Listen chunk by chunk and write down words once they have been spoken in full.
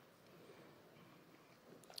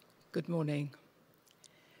Good morning.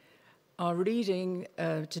 Our reading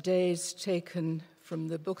today is taken from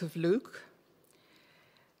the book of Luke,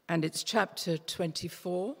 and it's chapter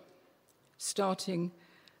 24, starting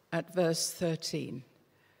at verse 13,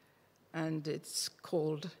 and it's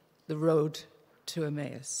called The Road to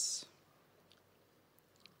Emmaus.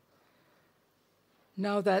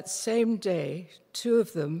 Now that same day, two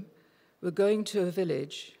of them were going to a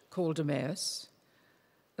village called Emmaus,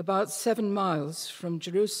 about 7 miles from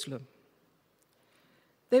Jerusalem.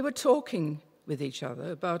 They were talking with each other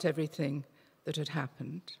about everything that had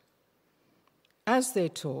happened. As they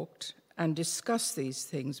talked and discussed these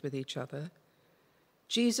things with each other,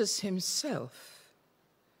 Jesus himself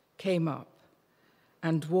came up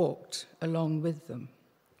and walked along with them,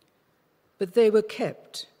 but they were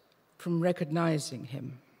kept from recognizing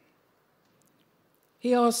him.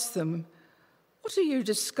 He asked them, "What are you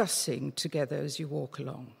discussing together as you walk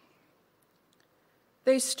along?"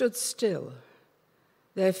 They stood still,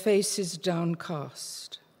 their faces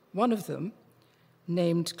downcast. One of them,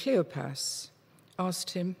 named Cleopas, asked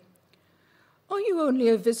him, "Are you only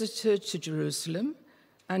a visitor to Jerusalem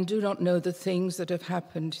and do not know the things that have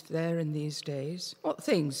happened there in these days?" "What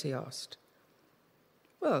things?" he asked.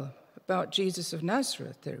 "Well, about Jesus of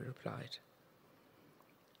Nazareth," they replied.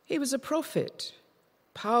 "He was a prophet,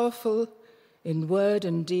 powerful in word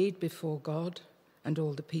and deed before God and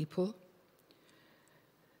all the people.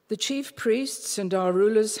 The chief priests and our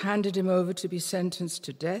rulers handed him over to be sentenced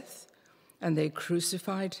to death, and they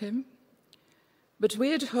crucified him. But we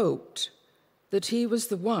had hoped that he was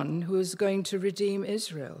the one who was going to redeem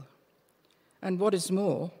Israel. And what is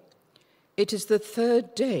more, it is the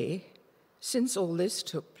third day since all this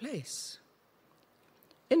took place.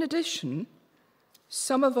 In addition,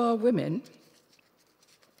 some of our women,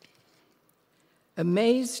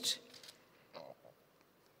 amazed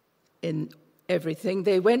in everything,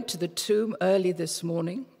 they went to the tomb early this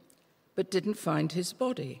morning, but didn't find his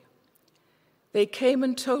body. They came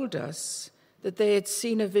and told us that they had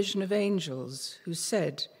seen a vision of angels who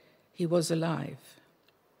said he was alive.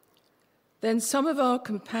 Then some of our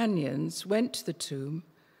companions went to the tomb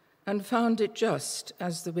and found it just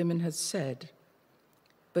as the women had said,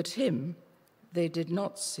 but him they did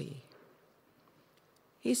not see."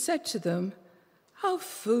 He said to them, "How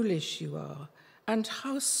foolish you are, and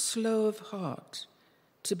how slow of heart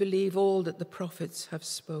to believe all that the prophets have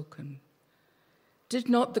spoken. Did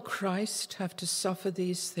not the Christ have to suffer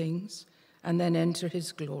these things and then enter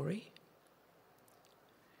his glory?"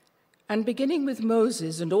 And beginning with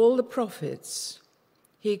Moses and all the prophets,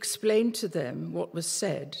 he explained to them what was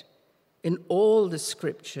said in all the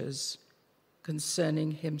scriptures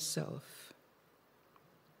concerning himself.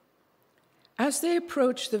 As they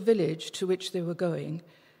approached the village to which they were going,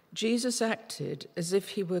 Jesus acted as if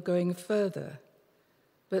he were going further,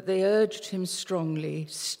 but they urged him strongly,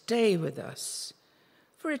 "Stay with us,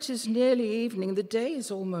 for it is nearly evening, the day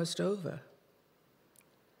is almost over."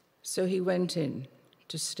 So he went in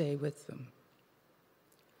to stay with them.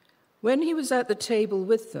 When he was at the table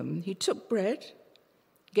with them, he took bread,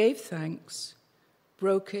 gave thanks,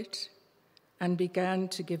 broke it, and began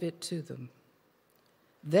to give it to them.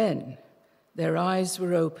 Then their eyes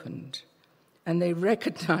were opened, and they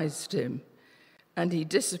recognized him, and he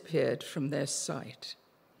disappeared from their sight.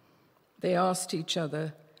 They asked each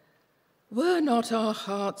other, "Were not our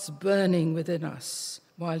hearts burning within us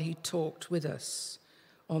while he talked with us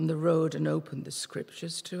on the road and opened the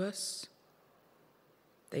scriptures to us?"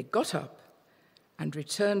 They got up and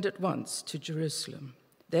returned at once to Jerusalem.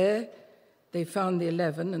 There they found the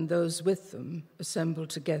 11 and those with them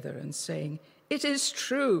assembled together and saying, "It is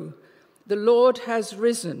true, the Lord has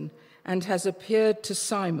risen and has appeared to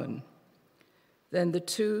Simon." Then the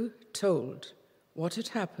two told what had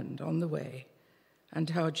happened on the way and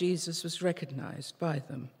how Jesus was recognized by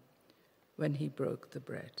them when he broke the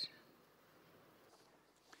bread.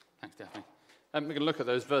 Thanks, Daphne. We're going to look at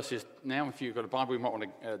those verses now. If you've got a Bible, you might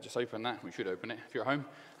want to just open that. We should open it if you're at home.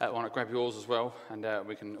 Want to grab yours as well, and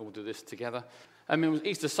we can all do this together. It was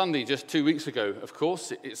Easter Sunday just 2 weeks ago, of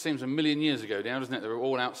course. It seems a million years ago now, doesn't it? They were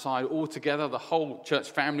all outside, all together, the whole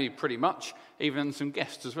church family pretty much, even some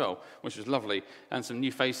guests as well, which was lovely, and some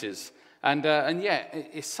new faces. And yeah,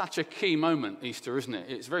 it's such a key moment, Easter, isn't it?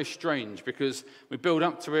 It's very strange because we build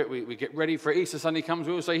up to it, we get ready for it. Easter Sunday comes,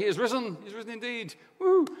 we all say, "He is risen indeed,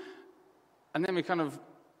 woo!" And then we kind of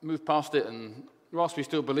move past it, and whilst we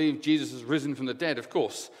still believe Jesus has risen from the dead, of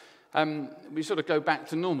course, we sort of go back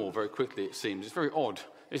to normal very quickly, it seems. It's very odd,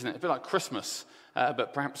 isn't it? A bit like Christmas,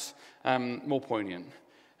 but perhaps more poignant.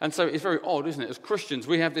 And so it's very odd, isn't it? As Christians,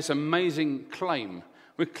 we have this amazing claim.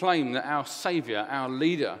 We claim that our Saviour, our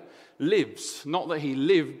leader, lives. Not that he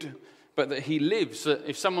lived, but that he lives. That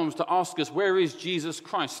if someone was to ask us, where is Jesus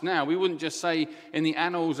Christ now? We wouldn't just say in the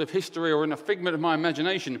annals of history or in a figment of my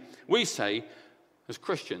imagination. We say, as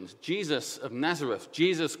Christians, Jesus of Nazareth,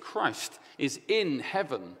 Jesus Christ, is in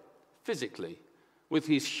heaven physically with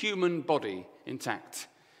his human body intact.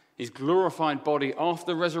 His glorified body after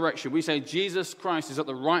the resurrection. We say Jesus Christ is at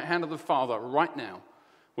the right hand of the Father right now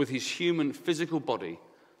with his human physical body.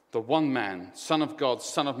 The one man, Son of God,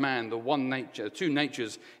 Son of Man, the one nature, two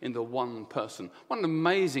natures in the one person. What an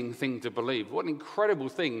amazing thing to believe. What an incredible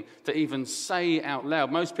thing to even say out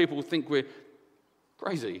loud. Most people think we're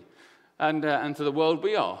crazy. And to the world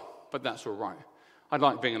we are. But that's all right. I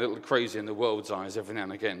like being a little crazy in the world's eyes every now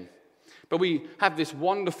and again. But we have this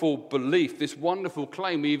wonderful belief, this wonderful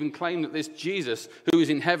claim. We even claim that this Jesus, who is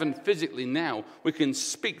in heaven physically now, we can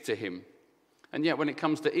speak to him. And yet when it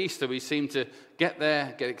comes to Easter, we seem to get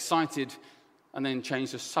there, get excited, and then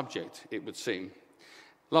change the subject, it would seem.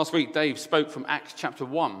 Last week, Dave spoke from Acts chapter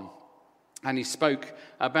 1, and he spoke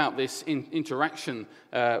about this interaction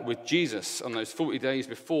with Jesus on those 40 days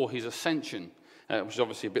before his ascension, which is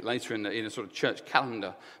obviously a bit later in a sort of church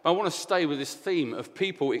calendar. But I want to stay with this theme of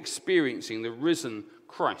people experiencing the risen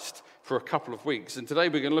Christ for a couple of weeks. And today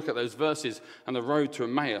we're going to look at those verses and the road to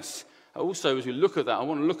Emmaus. Also, as we look at that, I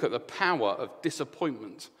want to look at the power of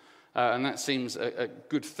disappointment. And that seems a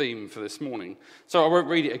good theme for this morning. So I won't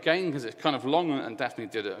read it again because it's kind of long, and Daphne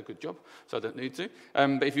did a good job, so I don't need to.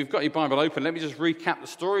 But if you've got your Bible open, let me just recap the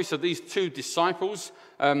story. So these two disciples,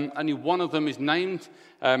 only one of them is named.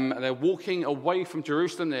 They're walking away from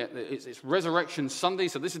Jerusalem. It's Resurrection Sunday,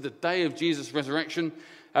 so this is the day of Jesus' resurrection.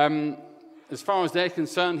 As far as they're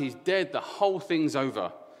concerned, he's dead. The whole thing's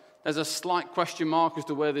over. There's a slight question mark as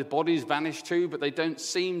to where the bodies vanished to, but they don't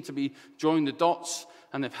seem to be joining the dots.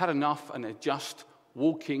 And they've had enough, and they're just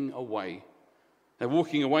walking away. They're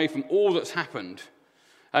walking away from all that's happened.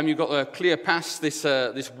 You've got Cleopas,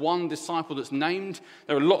 this one disciple that's named.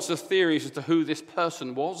 There are lots of theories as to who this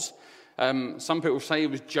person was. Some people say he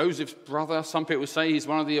was Joseph's brother. Some people say he's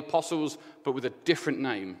one of the apostles, but with a different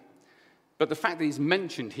name. But the fact that he's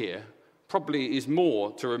mentioned here probably is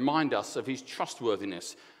more to remind us of his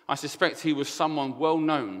trustworthiness. I suspect he was someone well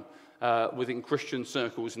known within Christian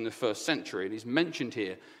circles in the first century. And he's mentioned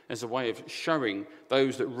here as a way of showing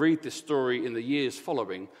those that read this story in the years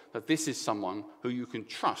following that this is someone who you can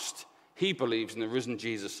trust. He believes in the risen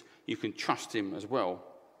Jesus. You can trust him as well.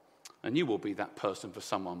 And you will be that person for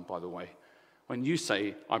someone, by the way. When you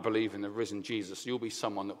say, I believe in the risen Jesus, you'll be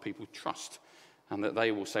someone that people trust. And that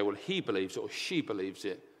they will say, well, he believes it or she believes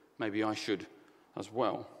it. Maybe I should as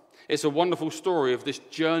well. It's a wonderful story of this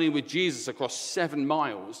journey with Jesus across 7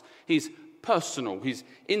 miles. He's personal, he's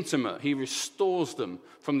intimate, he restores them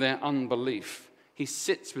from their unbelief. He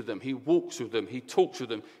sits with them, he walks with them, he talks with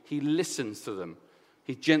them, he listens to them,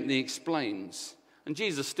 he gently explains. And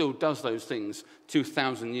Jesus still does those things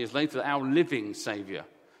 2,000 years later. Our living Saviour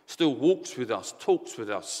still walks with us, talks with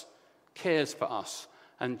us, cares for us,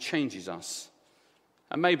 and changes us.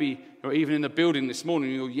 And maybe you're even in the building this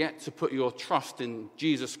morning, you're yet to put your trust in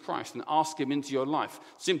Jesus Christ and ask him into your life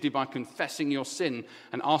simply by confessing your sin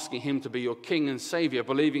and asking him to be your King and Saviour,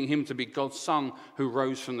 believing him to be God's Son who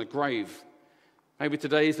rose from the grave. Maybe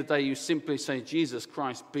today is the day you simply say, Jesus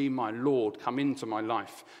Christ, be my Lord, come into my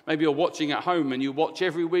life. Maybe you're watching at home and you watch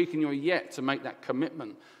every week and you're yet to make that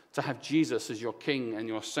commitment to have Jesus as your King and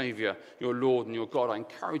your Saviour, your Lord and your God. I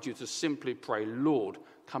encourage you to simply pray, Lord,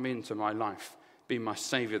 come into my life. Be my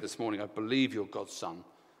Saviour this morning. I believe you're God's Son,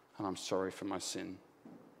 and I'm sorry for my sin.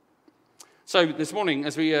 So this morning,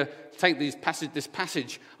 as we take this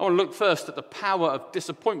passage, I want to look first at the power of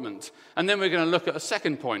disappointment, and then we're going to look at a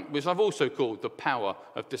second point, which I've also called the power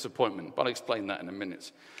of disappointment, but I'll explain that in a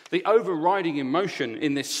minute. The overriding emotion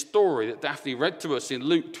in this story that Daphne read to us in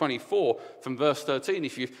Luke 24 from verse 13,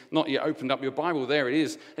 if you've not yet opened up your Bible, there it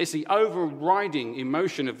is. It's the overriding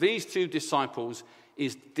emotion of these two disciples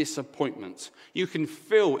is disappointment. You can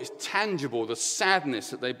feel, it's tangible, the sadness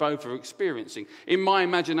that they both are experiencing. In my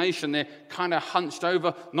imagination, they're kind of hunched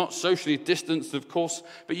over, not socially distanced, of course,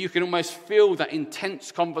 but you can almost feel that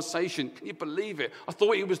intense conversation. Can you believe it? I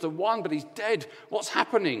thought he was the one, but he's dead. What's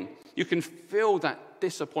happening? You can feel that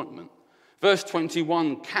disappointment. Verse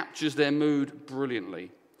 21 captures their mood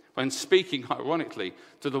brilliantly. When speaking, ironically,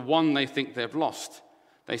 to the one they think they've lost,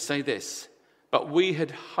 they say this, but we had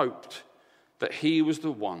hoped that he was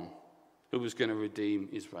the one who was going to redeem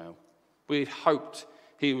Israel. We had hoped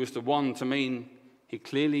he was the one to mean he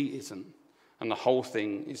clearly isn't, and the whole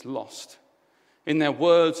thing is lost. In their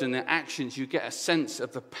words and their actions, you get a sense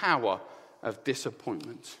of the power of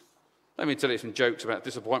disappointment. Let me tell you some jokes about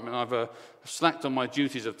disappointment. I've slacked on my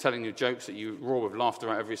duties of telling you jokes that you roar with laughter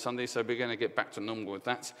at every Sunday, so we're going to get back to normal with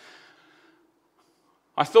that.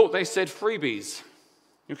 I thought they said freebies.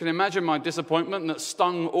 You can imagine my disappointment that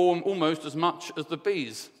stung almost as much as the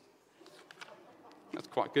bees. That's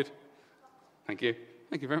quite good. Thank you.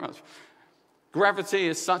 Thank you very much. Gravity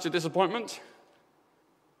is such a disappointment.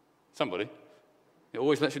 Somebody. It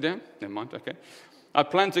always lets you down? Never mind, okay. I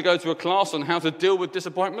planned to go to a class on how to deal with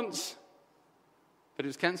disappointments, but it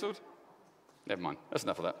was cancelled. Never mind, that's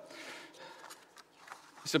enough of that.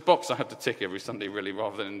 It's a box I have to tick every Sunday, really,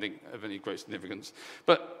 rather than anything of any great significance.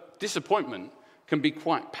 But disappointment can be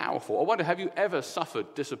quite powerful. I wonder, have you ever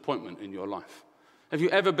suffered disappointment in your life? Have you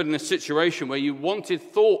ever been in a situation where you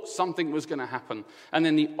thought something was going to happen, and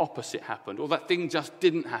then the opposite happened, or that thing just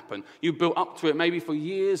didn't happen? You built up to it maybe for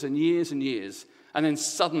years and years and years, and then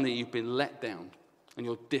suddenly you've been let down, and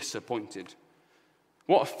you're disappointed.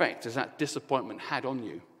 What effect has that disappointment had on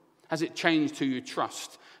you? Has it changed who you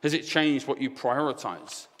trust? Has it changed what you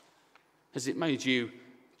prioritize? Has it made you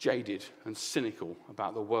jaded and cynical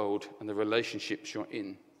about the world and the relationships you're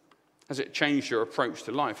in? Has it changed your approach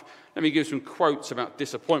to life? Let me give some quotes about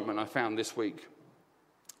disappointment I found this week.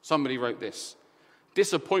 Somebody wrote this: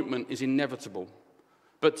 disappointment is inevitable,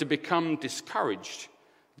 but to become discouraged,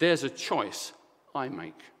 there's a choice I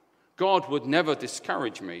make. God would never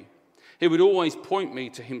discourage me. He would always point me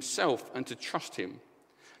to himself and to trust him.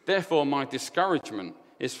 Therefore, my discouragement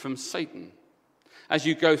is from Satan. As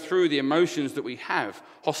you go through the emotions that we have,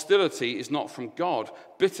 hostility is not from God.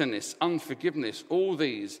 Bitterness, unforgiveness, all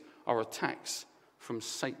these are attacks from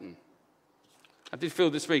Satan. I did feel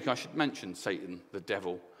this week I should mention Satan, the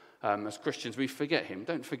devil. As Christians, we forget him.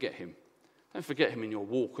 Don't forget him. Don't forget him in your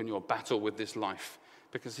walk and your battle with this life,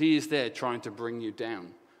 because he is there trying to bring you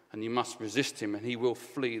down, and you must resist him, and he will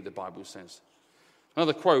flee, the Bible says.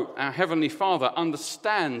 Another quote: our Heavenly Father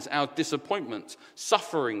understands our disappointment,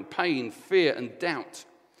 suffering, pain, fear, and doubt.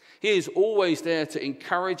 He is always there to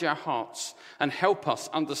encourage our hearts and help us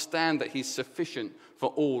understand that he's sufficient for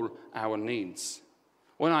all our needs.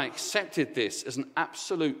 When I accepted this as an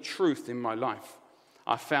absolute truth in my life,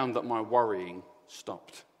 I found that my worrying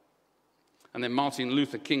stopped. And then Martin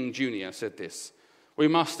Luther King Jr. said this: we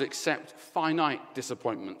must accept finite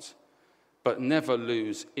disappointment, but never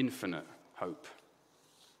lose infinite hope.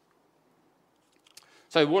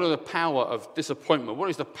 So what are the power of disappointment? What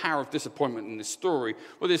is the power of disappointment in this story?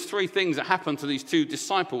 Well, there's three things that happen to these two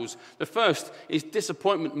disciples. The first is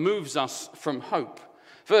disappointment moves us from hope.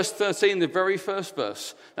 Verse 13, the very first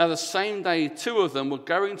verse. Now the same day, two of them were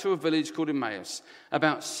going to a village called Emmaus,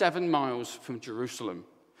 about 7 miles from Jerusalem.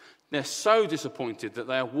 They're so disappointed that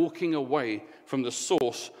they are walking away from the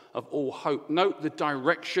source of all hope. Note the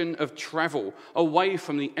direction of travel, away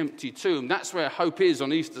from the empty tomb. That's where hope is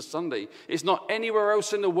on Easter Sunday. It's not anywhere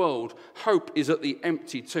else in the world. Hope is at the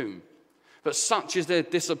empty tomb. But such is their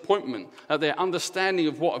disappointment, their understanding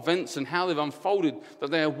of what events and how they've unfolded, that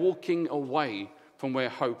they are walking away from where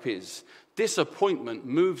hope is. Disappointment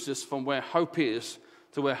moves us from where hope is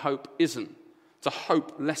to where hope isn't, to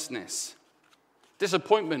hopelessness.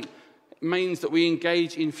 Disappointment means that we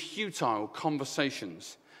engage in futile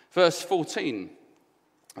conversations. Verse 14,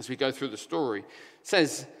 as we go through the story,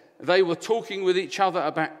 says they were talking with each other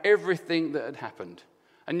about everything that had happened.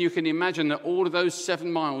 And you can imagine that all of those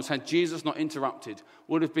 7 miles, had Jesus not interrupted,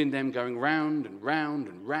 would have been them going round and round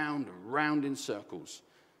and round and round in circles,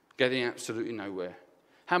 getting absolutely nowhere.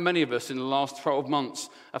 How many of us in the last 12 months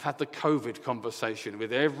have had the COVID conversation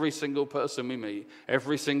with every single person we meet,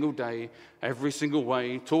 every single day, every single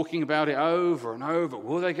way, talking about it over and over?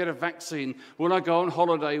 Will they get a vaccine? Will I go on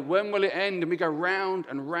holiday? When will it end? And we go round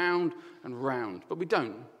and round and round. But we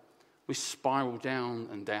don't. We spiral down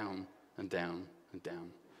and down and down and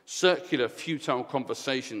down. Circular, futile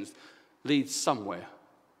conversations lead somewhere,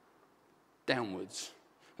 downwards.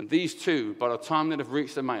 And these two, by the time they'd have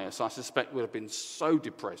reached Emmaus, I suspect would have been so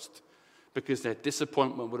depressed because their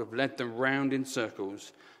disappointment would have led them round in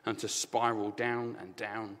circles and to spiral down and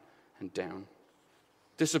down and down.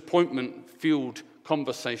 Disappointment-fueled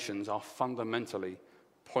conversations are fundamentally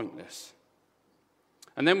pointless.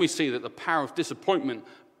 And then we see that the power of disappointment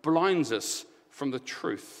blinds us from the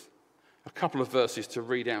truth. A couple of verses to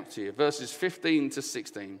read out to you. Verses 15 to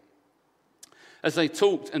 16. As they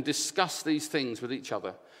talked and discussed these things with each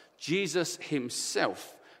other, Jesus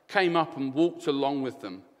himself came up and walked along with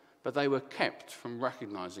them, but they were kept from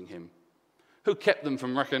recognizing him. Who kept them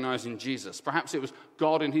from recognizing Jesus? Perhaps it was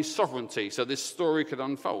God in his sovereignty, so this story could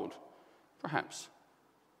unfold. Perhaps.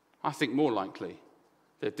 I think more likely,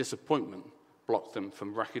 their disappointment blocked them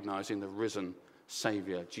from recognizing the risen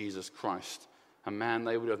Savior, Jesus Christ, a man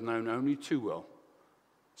they would have known only too well.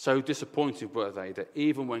 So disappointed were they that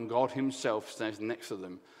even when God himself stands next to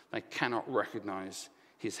them, they cannot recognize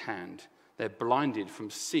his hand. They're blinded from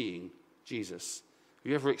seeing Jesus. Have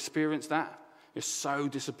you ever experienced that? You're so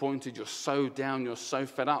disappointed, you're so down, you're so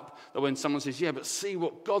fed up that when someone says, yeah, but see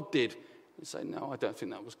what God did, you say, no, I don't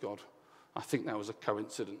think that was God. I think that was a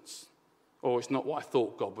coincidence. Or it's not what I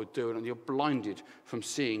thought God would do, and you're blinded from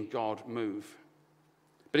seeing God move.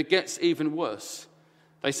 But it gets even worse.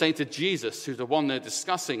 They say to Jesus, who's the one they're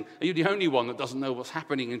discussing, are you the only one that doesn't know what's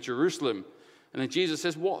happening in Jerusalem? And then Jesus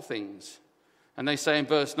says, what things? And they say in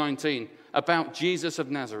verse 19, about Jesus of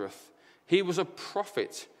Nazareth. He was a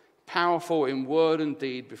prophet, powerful in word and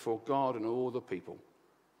deed before God and all the people.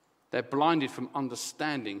 They're blinded from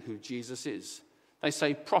understanding who Jesus is. They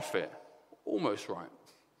say prophet, almost right,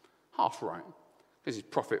 half right, because he's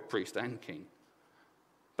prophet, priest, and king.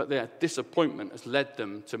 But their disappointment has led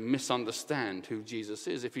them to misunderstand who Jesus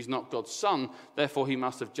is. If he's not God's son, therefore he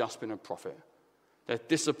must have just been a prophet. Their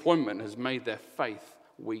disappointment has made their faith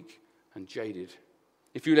weak and jaded.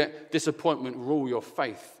 If you let disappointment rule your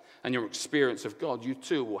faith and your experience of God, you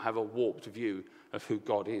too will have a warped view of who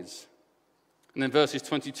God is. And then verses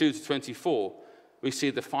 22 to 24, we see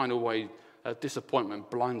the final way disappointment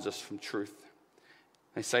blinds us from truth.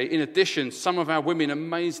 They say, in addition, some of our women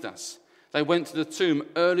amazed us. They went to the tomb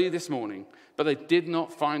early this morning, but they did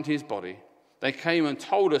not find his body. They came and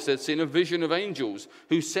told us they'd seen a vision of angels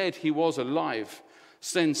who said he was alive.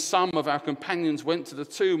 Then some of our companions went to the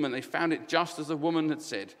tomb and they found it just as the women had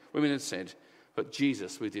said, but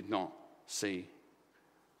Jesus we did not see.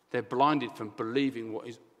 They're blinded from believing what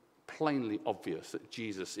is plainly obvious, that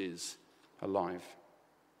Jesus is alive.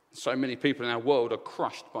 So many people in our world are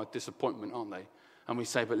crushed by disappointment, aren't they? And we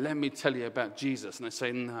say, but let me tell you about Jesus. And they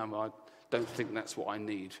say, no, I don't think that's what I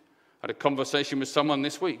need. I had a conversation with someone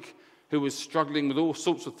this week who was struggling with all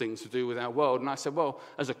sorts of things to do with our world. And I said, well,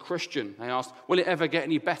 as a Christian, they asked, will it ever get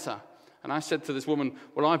any better? And I said to this woman,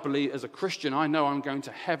 well, I believe as a Christian, I know I'm going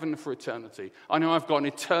to heaven for eternity. I know I've got an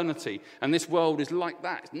eternity, and this world is like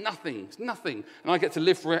that. It's nothing. And I get to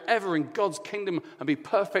live forever in God's kingdom and be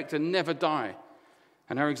perfect and never die.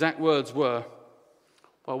 And her exact words were,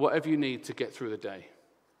 well, whatever you need to get through the day.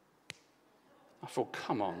 I thought,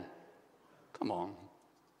 come on.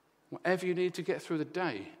 Whatever you need to get through the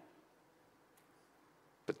day.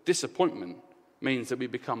 But disappointment means that we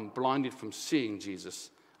become blinded from seeing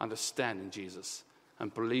Jesus, understanding Jesus,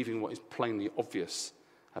 and believing what is plainly obvious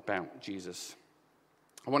about Jesus.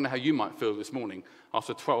 I wonder how you might feel this morning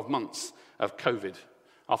after 12 months of COVID,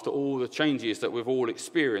 after all the changes that we've all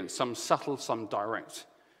experienced, some subtle, some direct.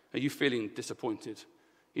 Are you feeling disappointed?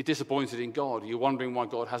 You're disappointed in God. You're wondering why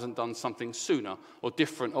God hasn't done something sooner or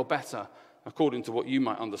different or better according to what you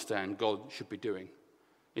might understand God should be doing.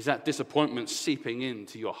 Is that disappointment seeping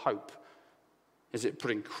into your hope? Is it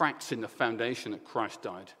putting cracks in the foundation that Christ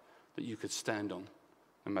died that you could stand on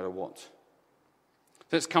no matter what?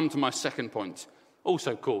 Let's come to my second point,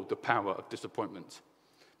 also called the power of disappointment.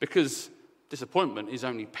 Because disappointment is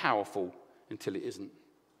only powerful until it isn't.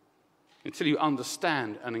 Until you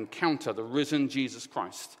understand and encounter the risen Jesus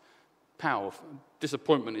Christ,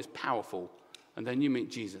 disappointment is powerful. And then you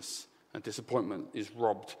meet Jesus, and disappointment is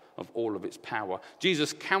robbed of all of its power.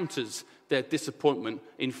 Jesus counters their disappointment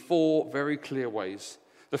in 4 very clear ways.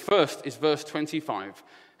 The first is verse 25.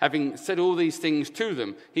 Having said all these things to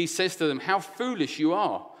them, he says to them, how foolish you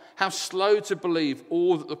are, how slow to believe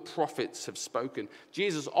all that the prophets have spoken.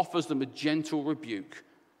 Jesus offers them a gentle rebuke.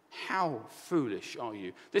 How foolish are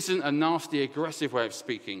you? This isn't a nasty, aggressive way of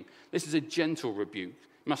speaking. This is a gentle rebuke.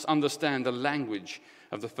 You must understand the language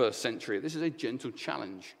of the first century. This is a gentle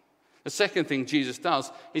challenge. The second thing Jesus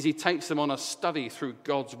does is he takes them on a study through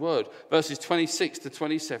God's word. Verses 26 to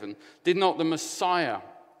 27. Did not the Messiah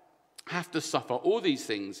have to suffer all these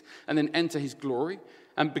things and then enter his glory?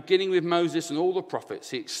 And beginning with Moses and all the prophets,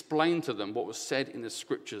 he explained to them what was said in the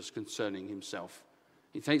scriptures concerning himself.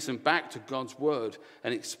 He takes them back to God's word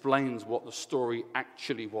and explains what the story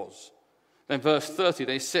actually was. Then verse 30,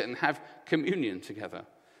 they sit and have communion together.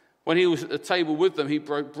 When he was at the table with them, he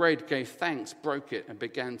broke bread, gave thanks, broke it, and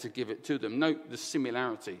began to give it to them. Note the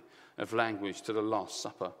similarity of language to the Last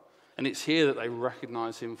Supper. And it's here that they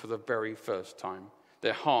recognize him for the very first time.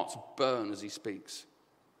 Their hearts burn as he speaks.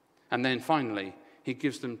 And then finally, he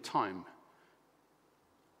gives them time.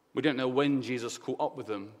 We don't know when Jesus caught up with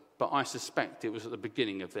them, but I suspect it was at the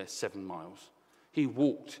beginning of their 7 miles. He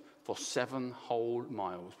walked for 7 whole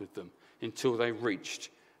miles with them until they reached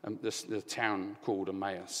the town called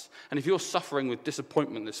Emmaus. And if you're suffering with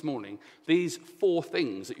disappointment this morning, these 4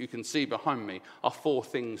 things that you can see behind me are 4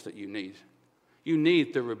 things that you need. You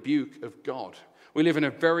need the rebuke of God. We live in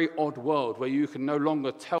a very odd world where you can no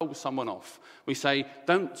longer tell someone off. We say,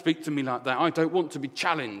 don't speak to me like that. I don't want to be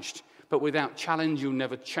challenged. But without challenge, you'll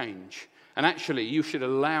never change. And actually, you should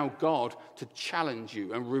allow God to challenge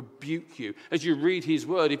you and rebuke you. As you read his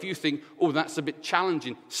word, if you think, oh, that's a bit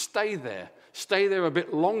challenging, stay there. Stay there a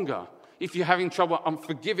bit longer. If you're having trouble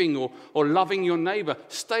unforgiving or loving your neighbor,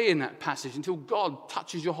 stay in that passage until God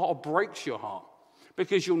touches your heart or breaks your heart.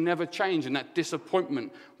 Because you'll never change, and that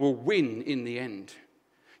disappointment will win in the end.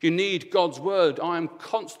 You need God's word. I am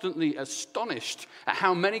constantly astonished at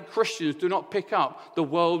how many Christians do not pick up the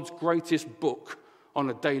world's greatest book on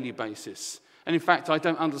a daily basis. And in fact, I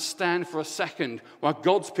don't understand for a second why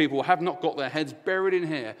God's people have not got their heads buried in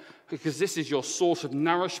here, because this is your source of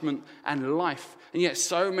nourishment and life. And yet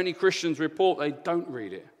so many Christians report they don't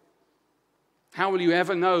read it. How will you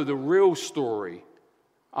ever know the real story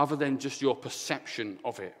other than just your perception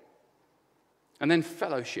of it? And then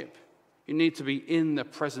fellowship. You need to be in the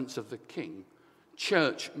presence of the King.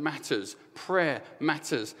 Church matters. Prayer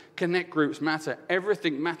matters. Connect groups matter.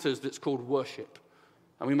 Everything matters that's called worship.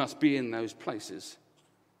 And we must be in those places.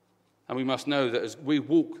 And we must know that as we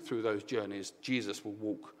walk through those journeys, Jesus will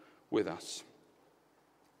walk with us.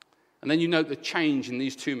 And then you note the change in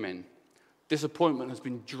these two men. Disappointment has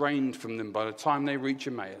been drained from them by the time they reach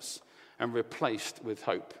Emmaus and replaced with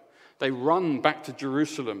hope. They run back to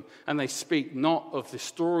Jerusalem and they speak not of the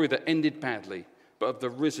story that ended badly, but of the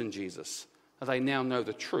risen Jesus. And they now know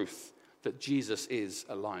the truth that Jesus is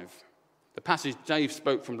alive. The passage Dave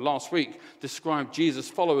spoke from last week described Jesus'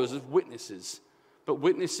 followers as witnesses. But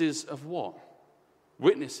witnesses of what?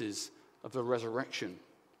 Witnesses of the resurrection.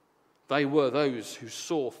 They were those who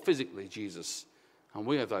saw physically Jesus, and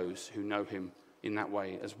we are those who know him in that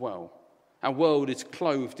way as well. Our world is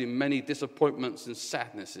clothed in many disappointments and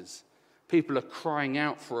sadnesses. People are crying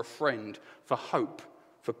out for a friend, for hope,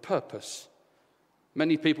 for purpose.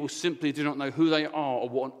 Many people simply do not know who they are or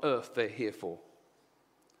what on earth they're here for.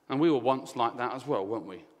 And we were once like that as well, weren't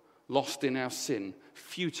we? Lost in our sin,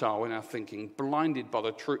 futile in our thinking, blinded by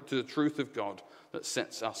to the truth of God that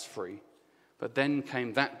sets us free. But then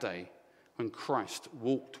came that day when Christ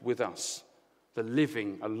walked with us, the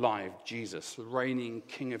living, alive Jesus, the reigning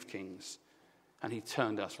King of Kings, and he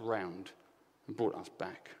turned us round and brought us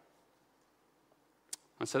back.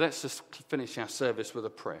 And so let's just finish our service with a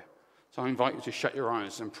prayer. So I invite you to shut your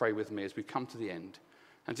eyes and pray with me as we come to the end,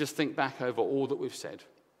 and just think back over all that we've said.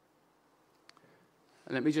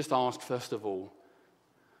 And let me just ask, first of all,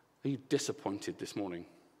 are you disappointed this morning?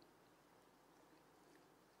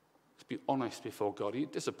 Let's be honest before God. Are you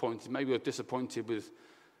disappointed? Maybe you're disappointed with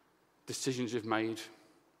decisions you've made.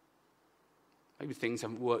 Maybe things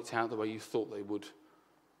haven't worked out the way you thought they would.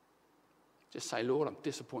 Just say, Lord, I'm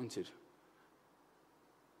disappointed.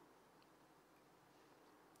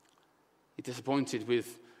 You're disappointed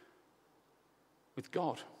with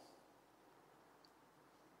God.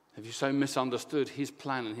 Have you so misunderstood his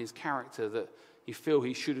plan and his character that you feel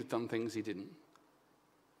he should have done things he didn't?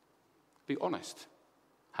 Be honest.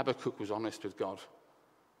 Habakkuk was honest with God.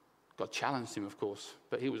 God challenged him, of course,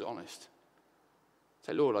 but he was honest.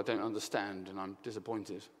 Say, Lord, I don't understand and I'm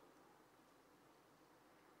disappointed.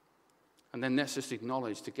 And then let's just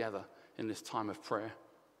acknowledge together in this time of prayer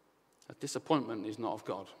that disappointment is not of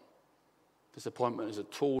God. Disappointment is a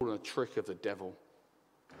tool and a trick of the devil.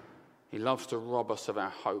 He loves to rob us of our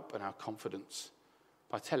hope and our confidence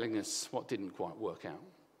by telling us what didn't quite work out.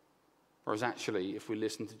 Whereas actually, if we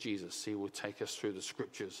listen to Jesus, he will take us through the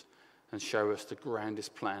scriptures and show us the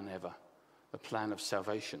grandest plan ever, the plan of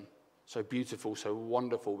salvation. So beautiful, so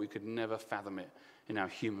wonderful, we could never fathom it in our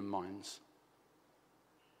human minds.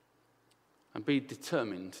 And be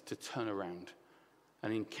determined to turn around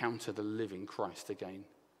and encounter the living Christ again.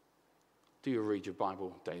 Do you read your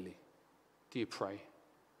Bible daily? Do you pray?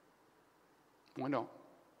 Why not?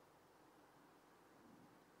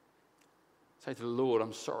 Say to the Lord,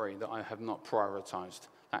 I'm sorry that I have not prioritized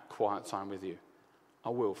that quiet time with you. I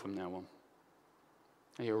will from now on.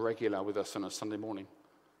 Are you regular with us on a Sunday morning?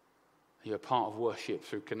 Are you a part of worship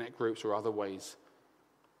through connect groups or other ways?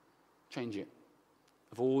 Change it.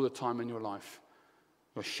 Of all the time in your life,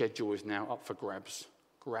 your schedule is now up for grabs.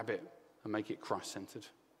 Grab it and make it Christ-centered.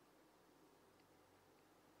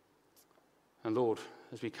 And Lord,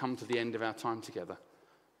 as we come to the end of our time together,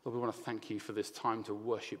 Lord, we want to thank you for this time to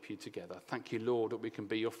worship you together. Thank you, Lord, that we can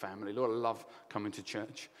be your family. Lord, I love coming to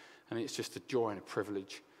church, and it's just a joy and a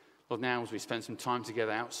privilege. Lord, now as we spend some time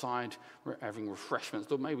together outside, we're having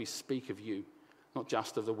refreshments, Lord, may we speak of you, not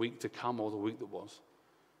just of the week to come or the week that was.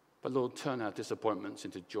 But Lord, turn our disappointments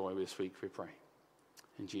into joy this week, we pray.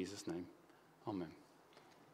 In Jesus' name, amen.